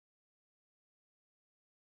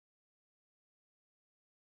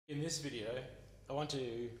In this video, I want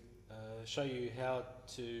to show you how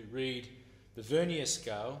to read the vernier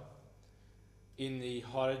scale in the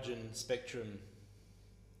hydrogen spectrum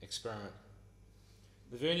experiment.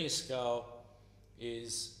 The vernier scale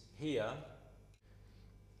is here.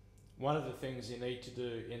 One of the things you need to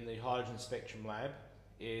do in the hydrogen spectrum lab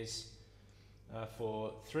is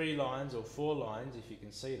for 3 lines or 4 lines, if you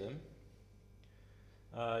can see them,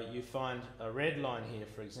 you find a red line here,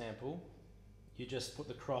 for example. You just put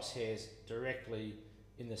the crosshairs directly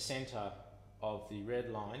in the centre of the red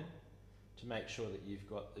line to make sure that you've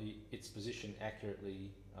got its position accurately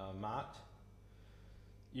marked.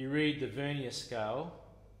 You read the vernier scale,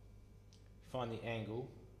 find the angle,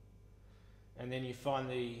 and then you find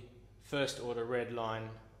the first order red line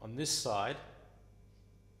on this side.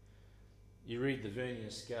 You read the vernier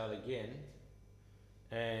scale again,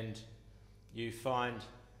 and you find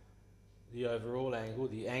the overall angle,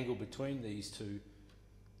 the angle between these two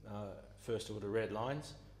first order red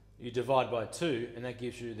lines. You divide by 2 and that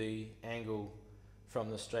gives you the angle from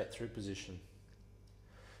the straight through position.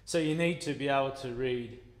 So you need to be able to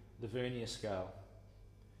read the vernier scale,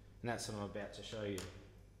 and that's what I'm about to show you.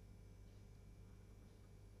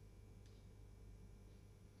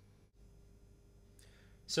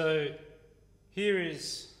 So here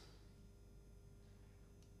is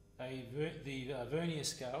the vernier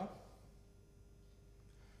scale.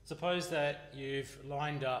 Suppose that you've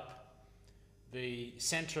lined up the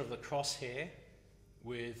centre of the crosshair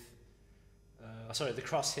with, the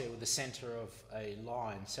crosshair with the centre of a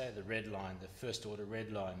line, say the red line, the first order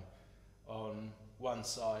red line, on one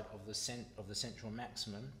side of the central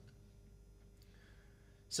maximum.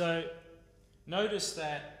 So notice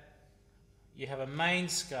that you have a main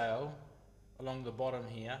scale along the bottom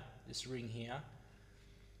here, this ring here,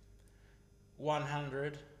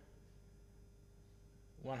 100,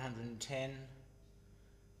 110,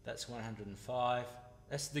 that's 105,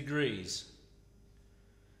 that's degrees.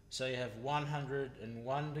 So you have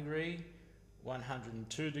 101 degree,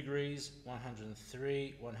 102 degrees,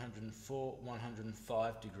 103, 104,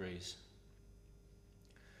 105 degrees.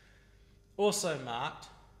 Also marked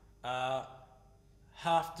are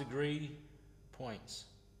half degree points.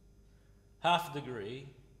 Half a degree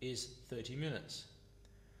is 30 minutes.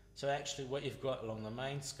 So actually what you've got along the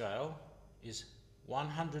main scale is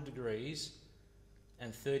 100 degrees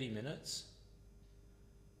and 30 minutes,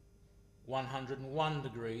 101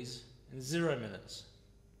 degrees and 0 minutes,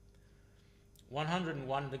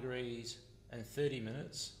 101 degrees and 30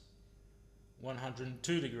 minutes,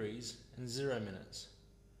 102 degrees and 0 minutes,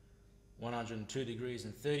 102 degrees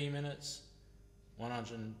and 30 minutes,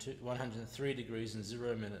 103 degrees and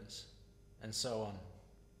 0 minutes, and so on.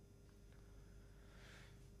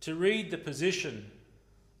 To read the position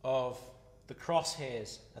of the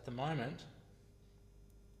crosshairs at the moment,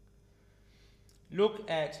 look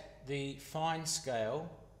at the fine scale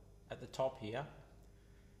at the top here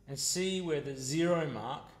and see where the 0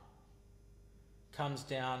 mark comes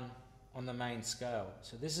down on the main scale.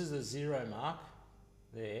 So this is the 0 mark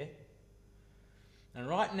there, and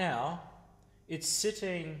right now it's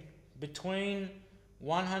sitting between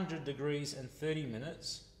 100 degrees and 30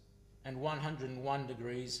 minutes and 101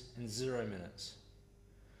 degrees and 0 minutes.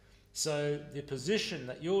 So the position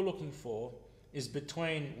that you're looking for is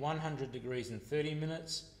between 100 degrees and 30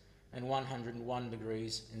 minutes and 101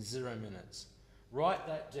 degrees and 0 minutes. Write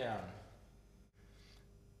that down.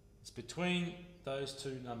 It's between those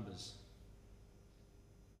two numbers.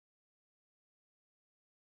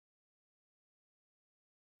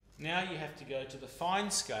 Now you have to go to the fine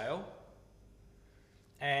scale,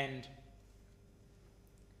 and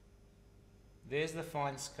there's the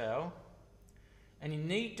fine scale, and you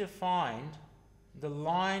need to find the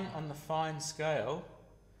line on the fine scale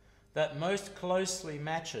that most closely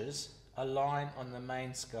matches a line on the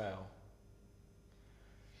main scale.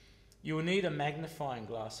 You will need a magnifying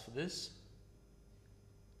glass for this.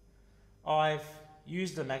 I've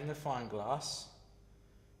used a magnifying glass,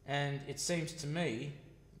 and it seems to me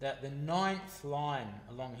that the 9th line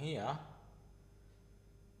along here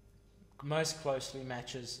most closely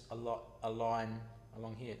matches a line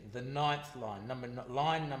along here. The 9th line,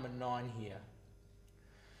 line number 9 here.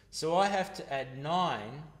 So I have to add 9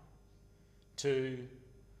 to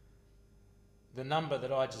the number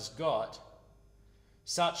that I just got,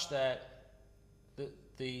 such that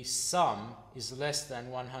the sum is less than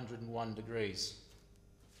 101 degrees.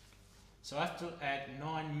 So I have to add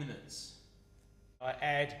 9 minutes. I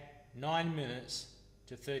add 9 minutes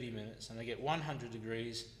to 30 minutes and I get 100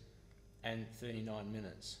 degrees and 39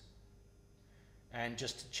 minutes. And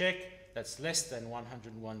just to check, that's less than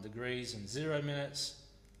 101 degrees and 0 minutes,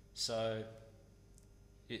 so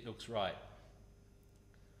it looks right.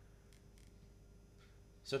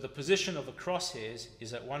 So the position of the crosshairs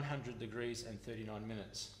is at 100 degrees and 39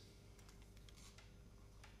 minutes.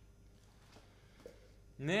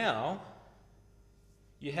 Now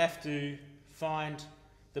you have to find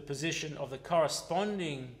the position of the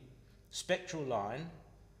corresponding spectral line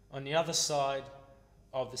on the other side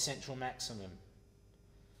of the central maximum.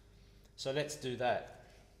 So let's do that.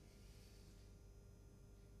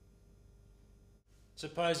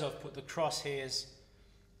 Suppose I've put the crosshairs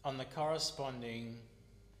on the corresponding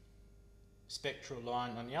spectral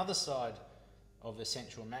line on the other side of the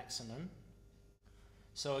central maximum.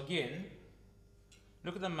 So again,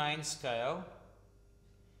 look at the main scale.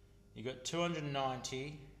 You've got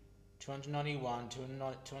 290, 291,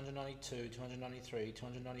 292, 293,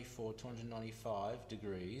 294, 295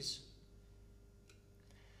 degrees.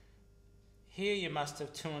 Here you must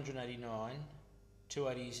have 289,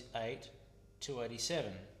 288,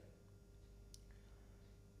 287.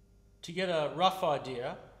 To get a rough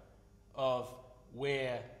idea of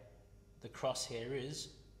where the crosshair is,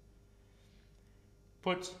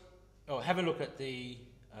 have a look at the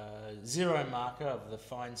zero marker of the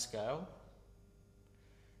fine scale.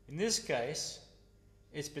 In this case,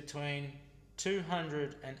 it's between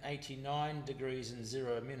 289 degrees and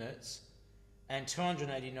 0 minutes and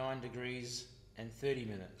 289 degrees and 30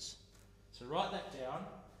 minutes. So write that down.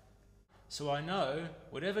 So I know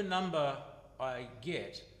whatever number I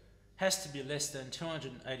get has to be less than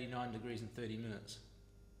 289 degrees and 30 minutes.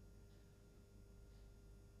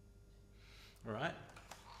 All right.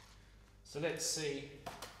 So let's see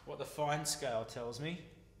what the fine scale tells me.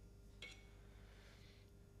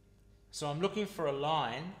 So I'm looking for a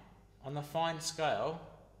line on the fine scale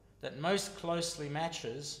that most closely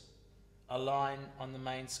matches a line on the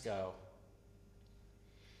main scale.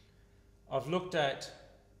 I've looked at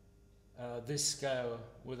this scale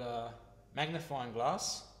with a magnifying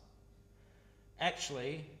glass.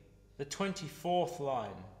 Actually, the 24th line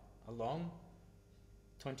along,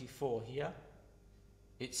 24 here,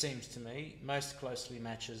 it seems to me, most closely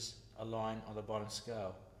matches a line on the bottom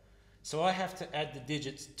scale. So I have to add the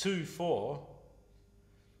digits 2, 4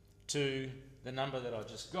 to the number that I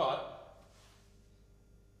just got,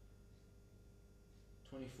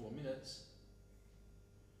 24 minutes,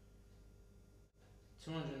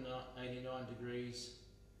 289 degrees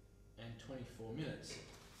and 24 minutes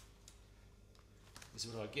is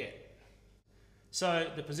what I get. So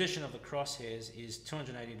the position of the crosshairs is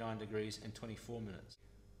 289 degrees and 24 minutes.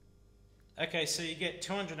 Okay, so you get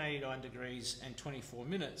 289 degrees and 24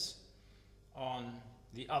 minutes on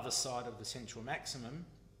the other side of the central maximum.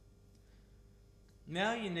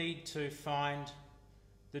 Now you need to find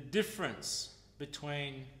the difference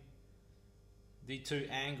between the two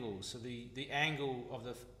angles. So the angle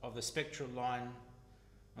of the spectral line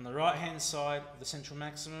on the right hand side of the central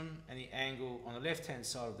maximum and the angle on the left hand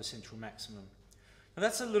side of the central maximum. Now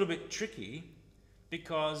that's a little bit tricky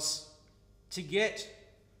because to get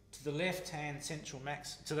to the left hand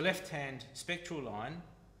spectral line,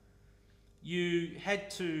 you had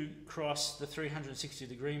to cross the 360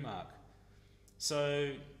 degree mark.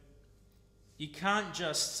 So you can't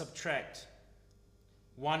just subtract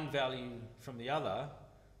one value from the other.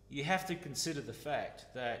 You have to consider the fact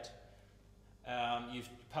that you've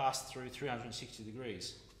passed through 360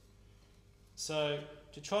 degrees. So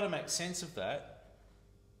to try to make sense of that,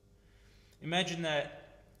 imagine that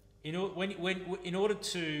in order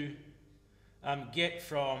to get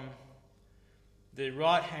from the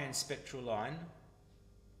right hand spectral line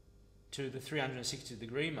to the 360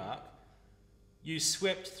 degree mark, you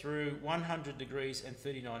swept through 100 degrees and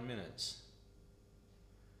 39 minutes.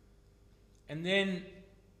 And then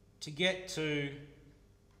to get to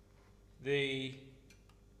the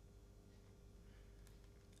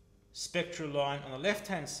spectral line on the left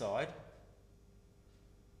hand side,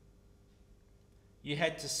 you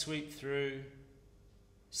had to sweep through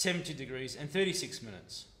 70 degrees and 36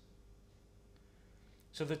 minutes.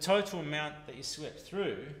 So the total amount that you swept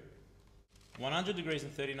through, 100 degrees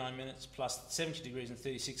and 39 minutes plus 70 degrees and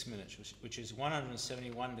 36 minutes, which is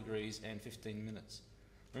 171 degrees and 15 minutes.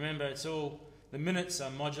 Remember, the minutes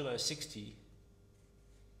are modulo 60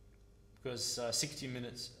 because 60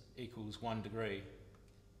 minutes equals 1 degree.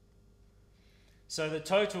 So the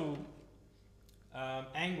total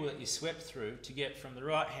angle that you swept through to get from the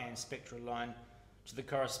right hand spectral line to the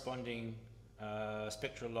corresponding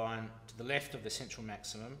spectral line to the left of the central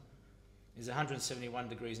maximum is 171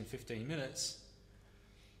 degrees and 15 minutes.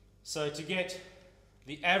 So to get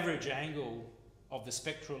the average angle of the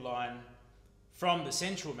spectral line from the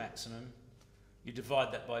central maximum, you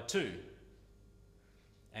divide that by 2.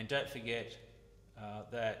 And don't forget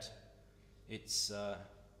that it's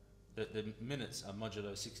that the minutes are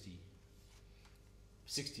modulo 60.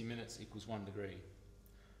 60 minutes equals 1 degree.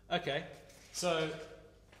 Okay, so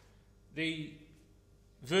the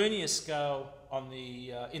vernier scale on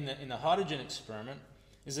the in the hydrogen experiment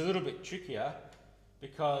is a little bit trickier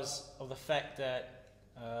because of the fact that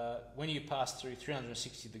when you pass through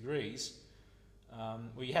 360 degrees,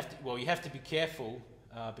 you have to be careful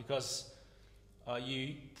because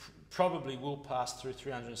you probably will pass through the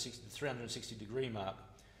 360 degree mark.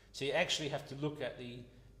 So you actually have to look at the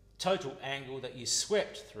total angle that you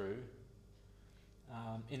swept through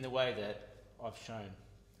in the way that I've shown.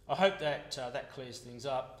 I hope that that clears things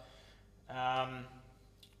up.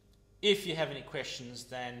 If you have any questions,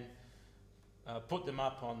 then put them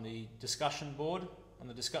up on the discussion board, on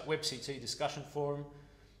the WebCT discussion forum,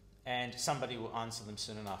 and somebody will answer them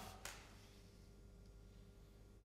soon enough.